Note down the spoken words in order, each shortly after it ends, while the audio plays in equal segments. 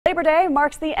Labor Day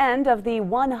marks the end of the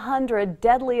 100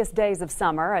 deadliest days of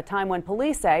summer, a time when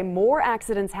police say more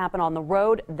accidents happen on the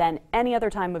road than any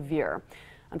other time of year.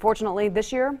 Unfortunately,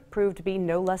 this year proved to be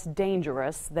no less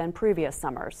dangerous than previous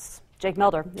summers. Jake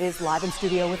Melder is live in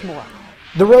studio with more.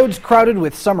 The roads crowded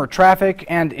with summer traffic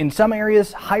and, in some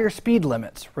areas, higher speed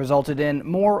limits resulted in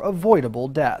more avoidable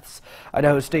deaths.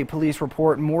 Idaho State Police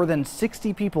report more than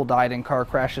 60 people died in car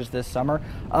crashes this summer,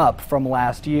 up from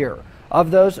last year. Of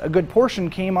those, a good portion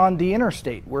came on the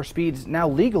interstate, where speeds now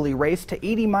legally race to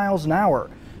 80 miles an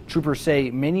hour. Troopers say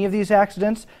many of these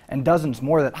accidents and dozens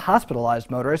more that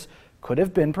hospitalized motorists could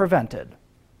have been prevented.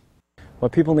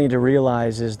 What people need to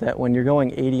realize is that when you're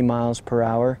going 80 miles per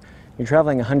hour, you're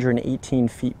traveling 118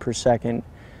 feet per second,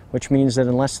 which means that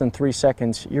in less than 3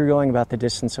 seconds, you're going about the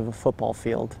distance of a football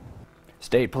field.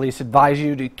 State police advise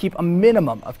you to keep a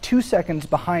minimum of 2 seconds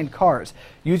behind cars.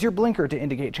 Use your blinker to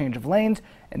indicate change of lanes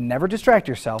and never distract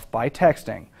yourself by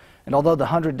texting. And although the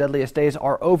 100 deadliest days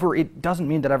are over, it doesn't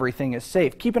mean that everything is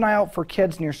safe. Keep an eye out for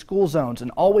kids near school zones and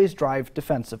always drive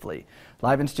defensively.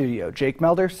 Live in studio, Jake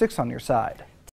Melder, 6 on your side.